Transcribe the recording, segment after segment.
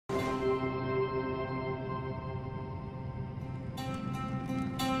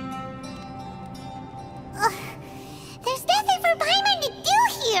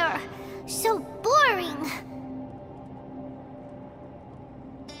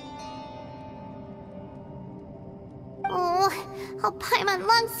Oh, Paimon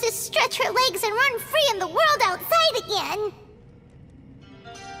longs to stretch her legs and run free in the world outside again.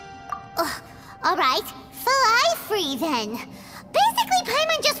 Alright, fly free then. Basically,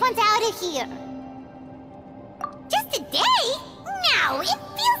 Paimon just wants out of here. Just a day? No, it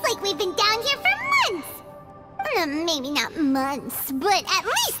feels like we've been down here for months. Maybe not months, but at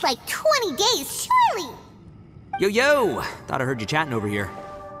least like 20 days, surely. Yo! Thought I heard you chatting over here.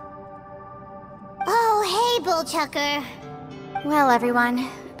 Oh, hey, Bullchucker. Well, everyone,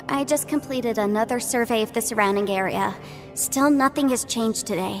 I just completed another survey of the surrounding area. Still nothing has changed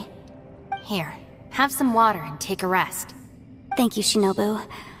today. Here, have some water and take a rest. Thank you, Shinobu.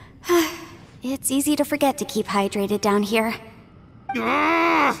 It's easy to forget to keep hydrated down here.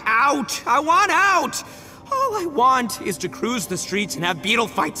 Out! I want out! All I want is to cruise the streets and have beetle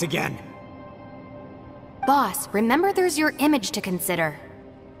fights again. Boss, remember there's your image to consider.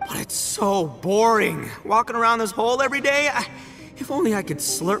 But it's so boring, walking around this hole every day. If only I could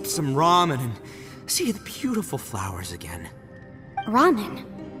slurp some ramen and see the beautiful flowers again. Ramen?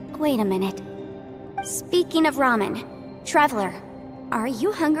 Wait a minute. Speaking of ramen, Traveler, are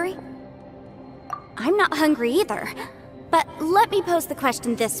you hungry? I'm not hungry either. But let me pose the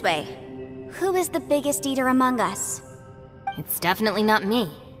question this way. Who is the biggest eater among us? It's definitely not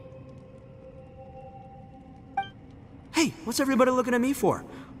me. Hey, what's everybody looking at me for?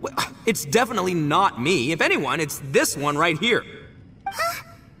 It's definitely not me. If anyone, it's this one right here. Huh?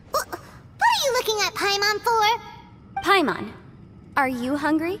 What are you looking at Paimon for? Paimon, are you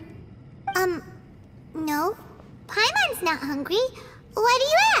hungry? No. Paimon's not hungry. Why do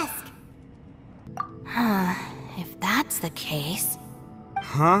you ask? If that's the case...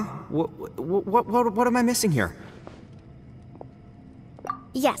 Huh? What am I missing here?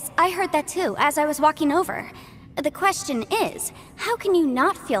 Yes, I heard that too, as I was walking over. The question is, how can you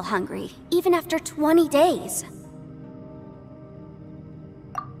not feel hungry, even after 20 days?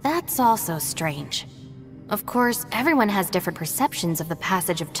 That's also strange. Of course, everyone has different perceptions of the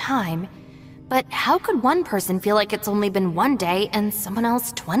passage of time, but how could one person feel like it's only been 1 day and someone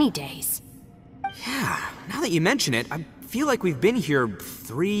else 20 days? Yeah, now that you mention it, I feel like we've been here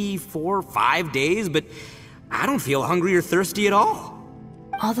 3, 4, 5 days, but I don't feel hungry or thirsty at all.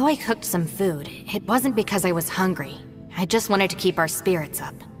 Although I cooked some food, it wasn't because I was hungry. I just wanted to keep our spirits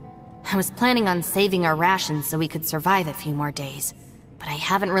up. I was planning on saving our rations so we could survive a few more days, but I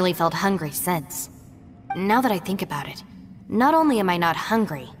haven't really felt hungry since. Now that I think about it, not only am I not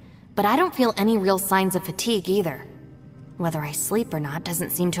hungry, but I don't feel any real signs of fatigue either. Whether I sleep or not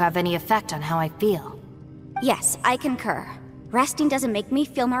doesn't seem to have any effect on how I feel. Yes, I concur. Resting doesn't make me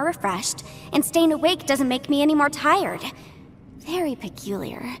feel more refreshed, and staying awake doesn't make me any more tired. Very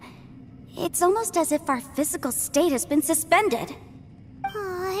peculiar. It's almost as if our physical state has been suspended.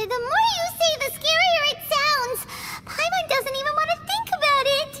 The more you say, the scarier it sounds. Paimon doesn't even want to think about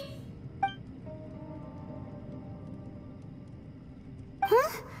it.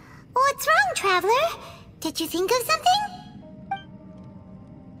 Huh? What's wrong, Traveler? Did you think of something?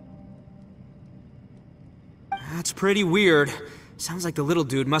 That's pretty weird. Sounds like the little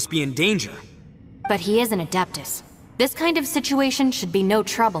dude must be in danger. But he is an Adeptus. This kind of situation should be no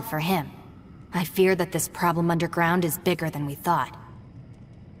trouble for him. I fear that this problem underground is bigger than we thought.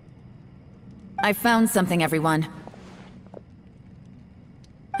 I found something, everyone.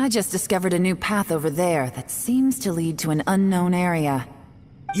 I just discovered a new path over there that seems to lead to an unknown area.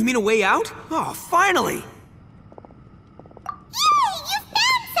 You mean a way out? Oh, finally! Yay! You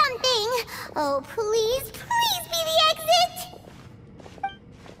found something! Oh, please be the exit!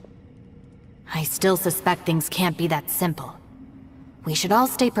 I still suspect things can't be that simple. We should all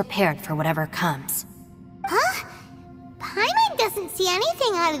stay prepared for whatever comes. Huh? Paimon doesn't see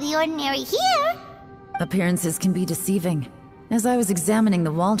anything out of the ordinary here. Appearances can be deceiving. As I was examining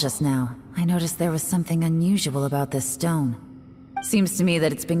the wall just now, I noticed there was something unusual about this stone. Seems to me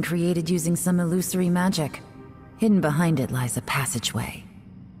that it's been created using some illusory magic. Hidden behind it lies a passageway.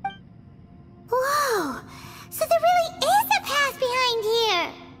 Whoa! So there really is a path behind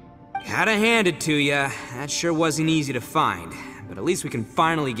here! Gotta hand it to ya. That sure wasn't easy to find. But at least we can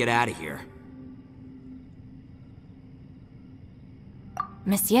finally get out of here.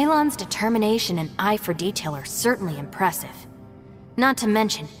 Miss Yelan's determination and eye for detail are certainly impressive. Not to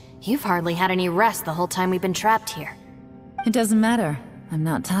mention, you've hardly had any rest the whole time we've been trapped here. It doesn't matter. I'm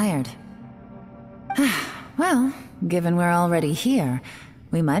not tired. Well, given we're already here,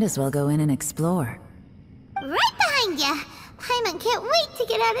 we might as well go in and explore. Right behind ya! Paimon can't wait to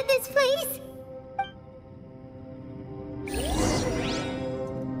get out of this place!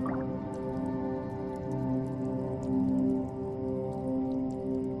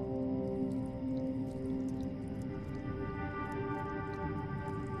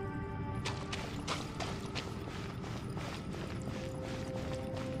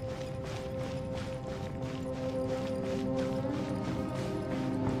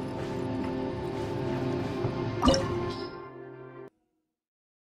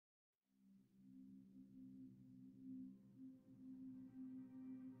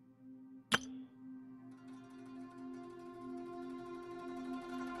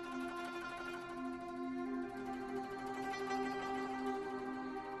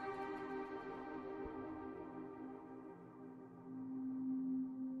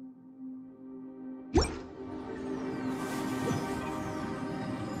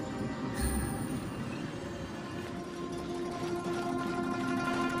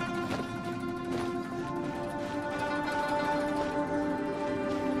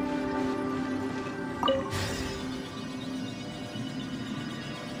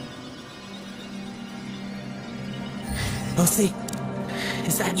 Lucy,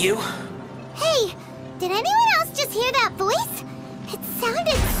 is that you? Hey, did anyone else just hear that voice? It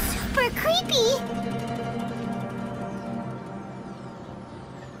sounded super creepy.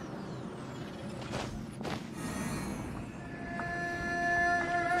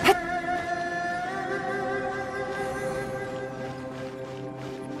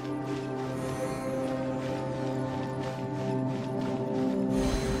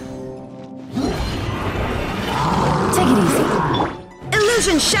 Take it easy.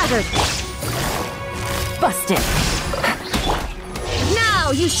 Illusion shattered! Busted.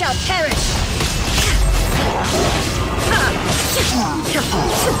 Now you shall perish!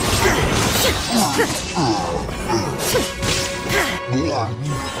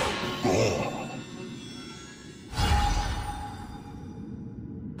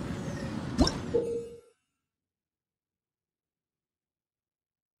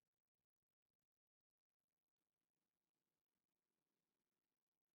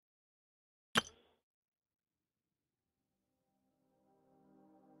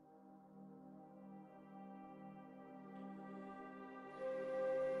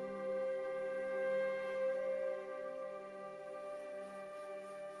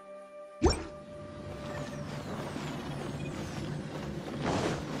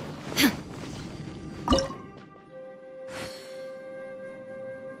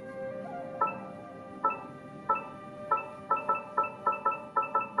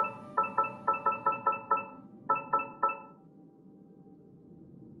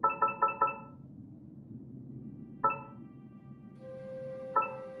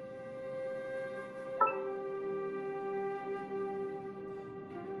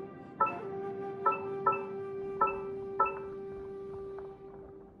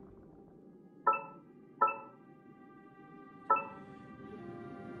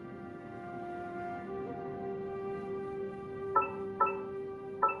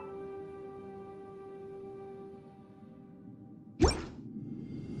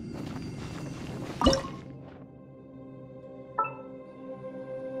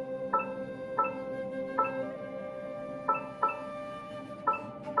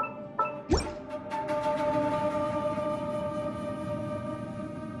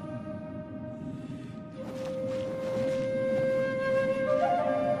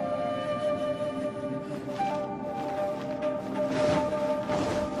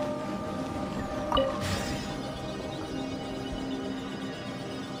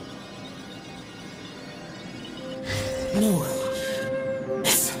 No.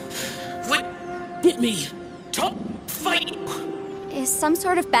 What? Hit me. Top fight. Is some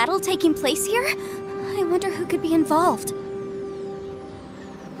sort of battle taking place here? I wonder who could be involved.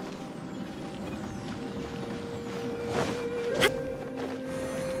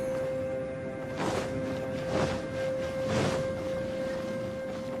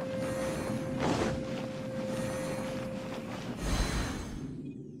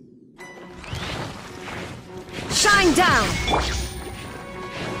 Shine down!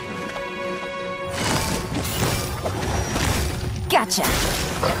 Gotcha.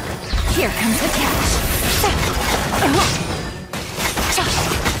 Here comes the catch.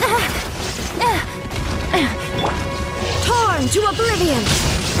 Torn to oblivion!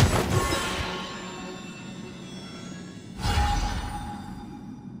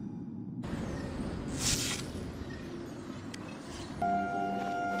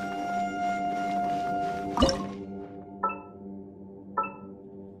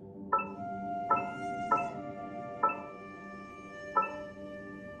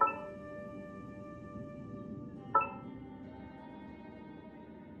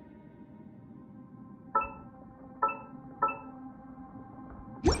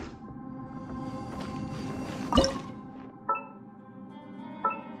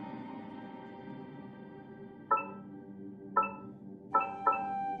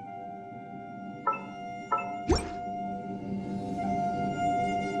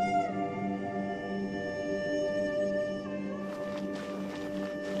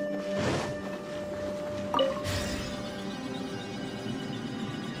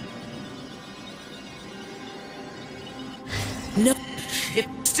 No.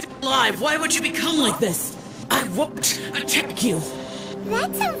 It's still alive. Why would you become like this? I won't attack you.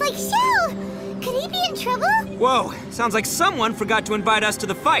 That sounds like Shell! Could he be in trouble? Whoa, sounds like someone forgot to invite us to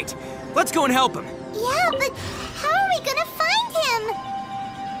the fight. Let's go and help him. Yeah, but how are we gonna find him?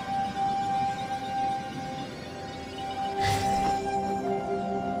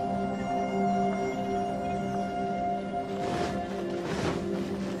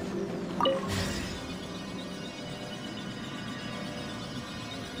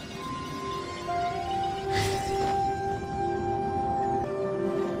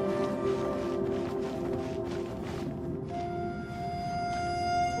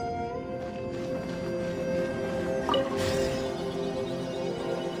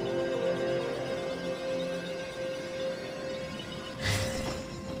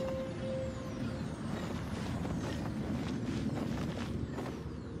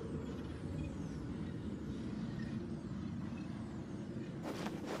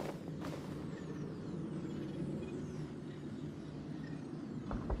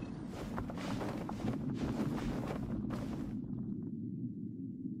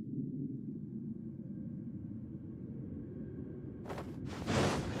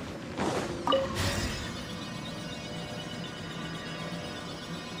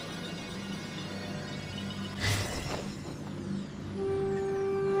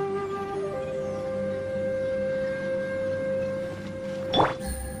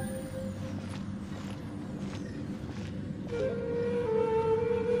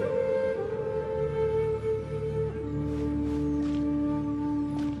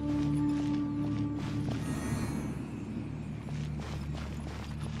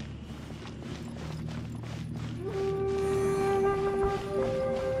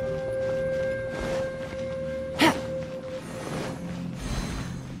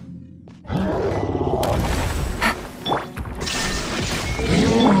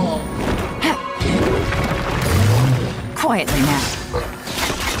 Quietly now.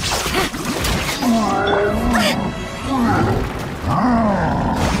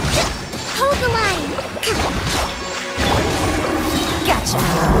 Hold the line! Gotcha.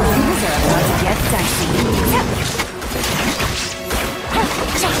 Things are about to get dicey.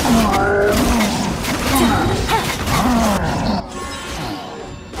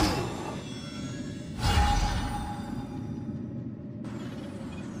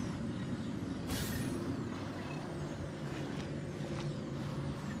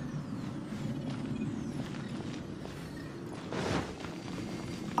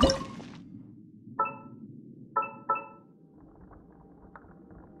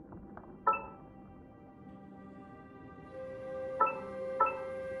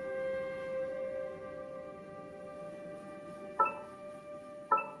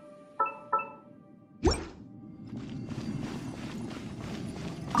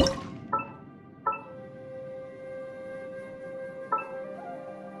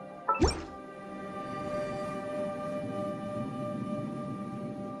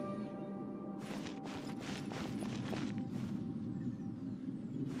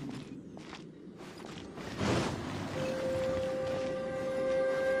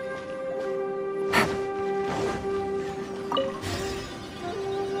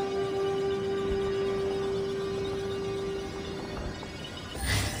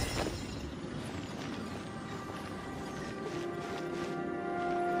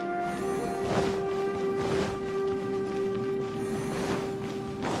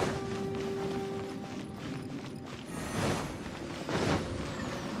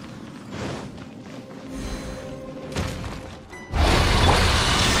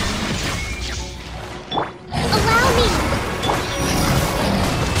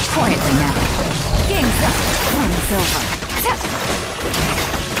 Quietly now. Game's up. Time's over.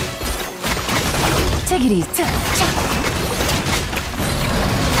 Take it easy.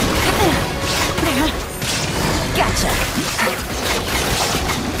 Gotcha.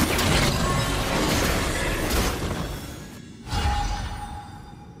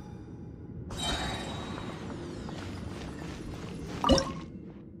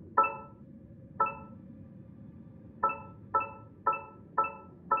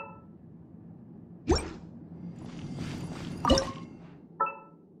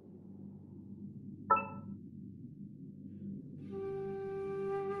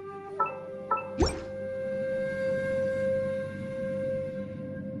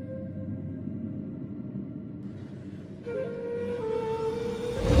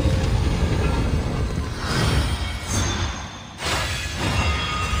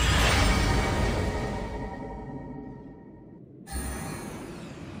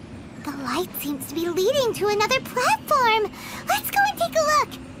 Seems to be leading to another platform. Let's go and take a look.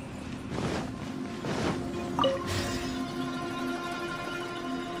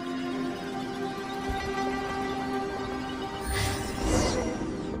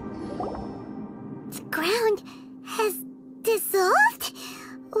 The ground has dissolved?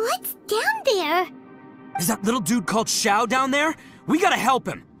 What's down there? Is that little dude called Xiao down there? We gotta help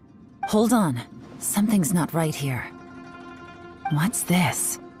him. Hold on. Something's not right here. What's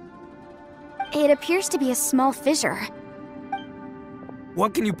this? It appears to be a small fissure.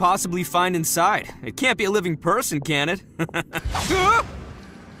 What can you possibly find inside? It can't be a living person, can it?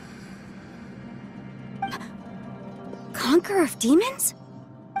 Conqueror of demons?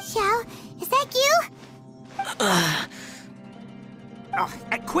 Xiao, is that you?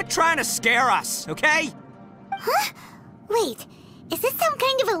 Quit trying to scare us, okay? Huh? Wait, is this some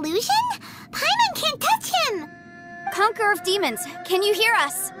kind of illusion? Paimon can't touch him! Conqueror of demons, can you hear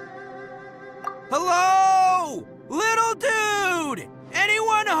us? Hello? Little dude!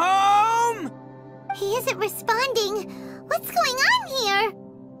 Anyone home? He isn't responding. What's going on here?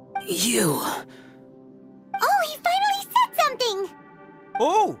 You... Oh, he finally said something!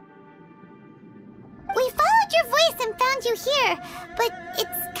 Oh! We followed your voice and found you here, but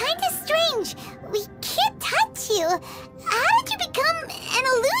it's kinda strange. We can't touch you. How did you become an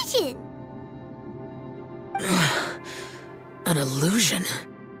illusion? An illusion?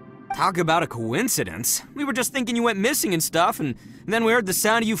 Talk about a coincidence. We were just thinking you went missing and stuff, and then we heard the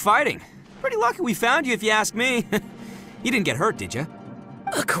sound of you fighting. Pretty lucky we found you, if you ask me. You didn't get hurt, did you?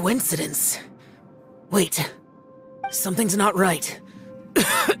 A coincidence? Wait. Something's not right.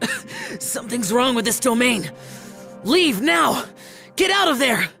 Something's wrong with this domain. Leave now! Get out of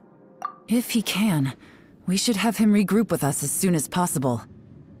there! If he can, we should have him regroup with us as soon as possible.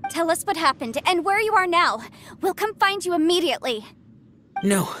 Tell us what happened and where you are now. We'll come find you immediately.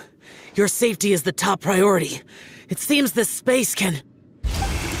 No. Your safety is the top priority. It seems this space can...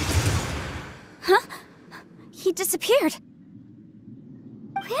 Huh? He disappeared.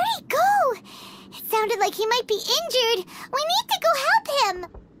 Where'd he go? It sounded like he might be injured. We need to go help him.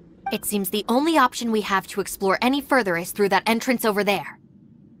 It seems the only option we have to explore any further is through that entrance over there.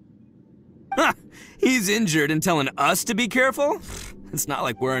 Huh, he's injured and telling us to be careful? It's not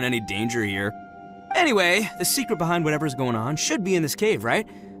like we're in any danger here. Anyway, the secret behind whatever's going on should be in this cave, right?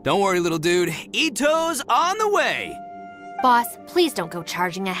 Don't worry, little dude. Ito's on the way! Boss, please don't go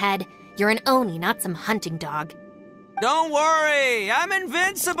charging ahead. You're an Oni, not some hunting dog. Don't worry, I'm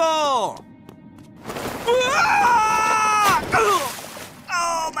invincible! Ah!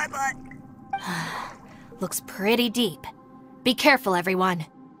 Oh, my butt. Looks pretty deep. Be careful, everyone.